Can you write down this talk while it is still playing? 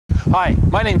Hi,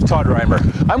 my name's Todd Reimer.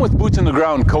 I'm with Boots on the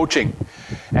Ground Coaching.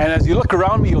 And as you look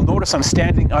around me, you'll notice I'm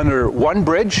standing under one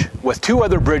bridge with two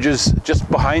other bridges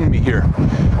just behind me here.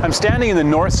 I'm standing in the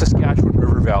North Saskatchewan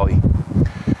River Valley.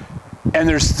 And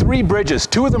there's three bridges.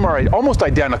 Two of them are almost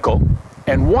identical,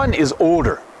 and one is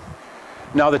older.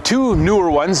 Now the two newer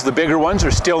ones, the bigger ones,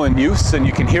 are still in use, and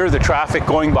you can hear the traffic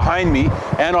going behind me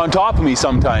and on top of me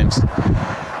sometimes.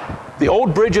 The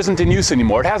old bridge isn't in use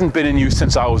anymore. It hasn't been in use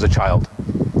since I was a child,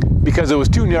 because it was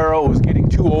too narrow, it was getting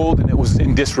too old, and it was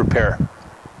in disrepair.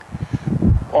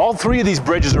 All three of these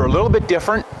bridges are a little bit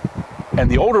different, and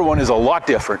the older one is a lot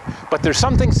different, but there's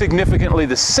something significantly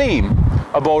the same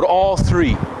about all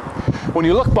three. When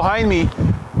you look behind me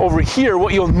over here,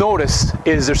 what you'll notice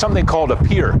is there's something called a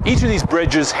pier. Each of these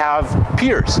bridges have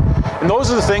piers, and those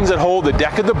are the things that hold the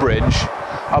deck of the bridge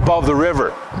above the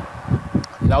river.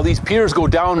 Now these piers go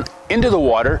down into the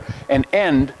water and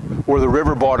end where the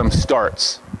river bottom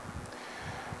starts.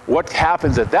 What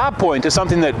happens at that point is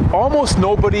something that almost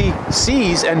nobody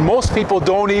sees and most people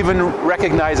don't even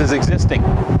recognize as existing.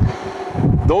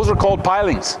 Those are called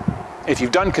pilings. If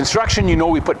you've done construction, you know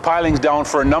we put pilings down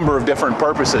for a number of different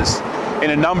purposes in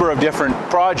a number of different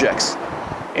projects.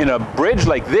 In a bridge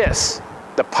like this,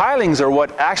 the pilings are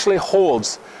what actually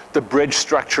holds the bridge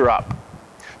structure up.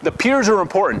 The piers are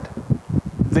important.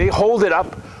 They hold it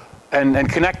up and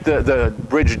connect the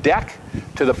bridge deck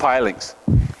to the pilings.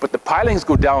 But the pilings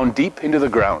go down deep into the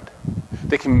ground.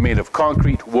 They can be made of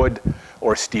concrete, wood,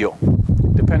 or steel,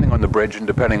 depending on the bridge and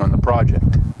depending on the project.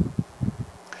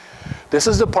 This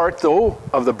is the part, though,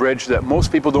 of the bridge that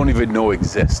most people don't even know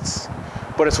exists.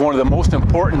 But it's one of the most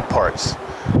important parts.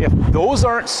 If those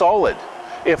aren't solid,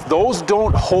 if those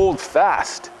don't hold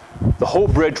fast, the whole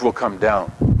bridge will come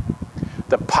down.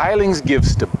 The pilings give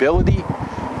stability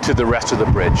to the rest of the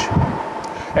bridge.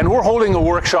 And we're holding a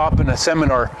workshop and a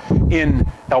seminar in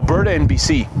Alberta and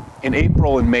BC in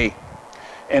April and May.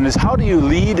 And it's how do you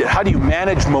lead, how do you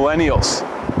manage millennials?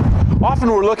 Often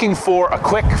we're looking for a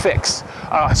quick fix,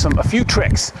 a few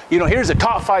tricks. You know, here's the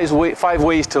top five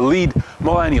ways to lead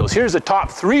millennials. Here's the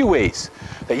top 3 ways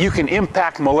that you can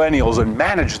impact millennials and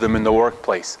manage them in the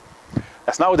workplace.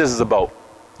 That's not what this is about.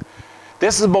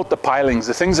 This is about the pilings,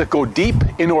 the things that go deep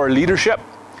into our leadership,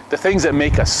 the things that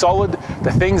make us solid,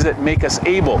 the things that make us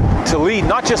able to lead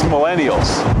not just millennials,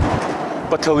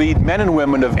 but to lead men and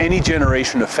women of any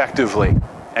generation effectively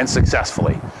and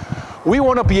successfully. We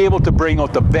want to be able to bring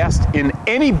out the best in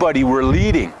anybody we're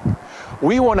leading.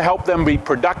 We want to help them be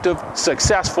productive,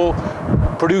 successful,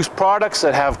 produce products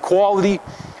that have quality,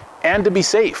 and to be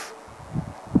safe.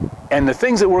 And the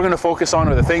things that we're going to focus on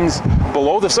are the things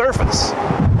below the surface,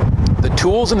 the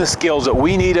tools and the skills that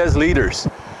we need as leaders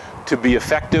to be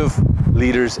effective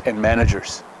leaders and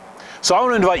managers. So I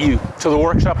want to invite you to the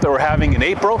workshop that we're having in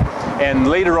April, and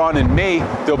later on in May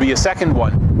there'll be a second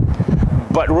one.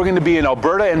 But we're going to be in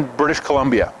Alberta and British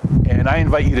Columbia, and I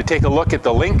invite you to take a look at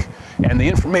the link and the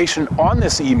information on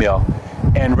this email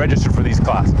and register for these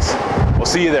classes. We'll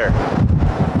see you there.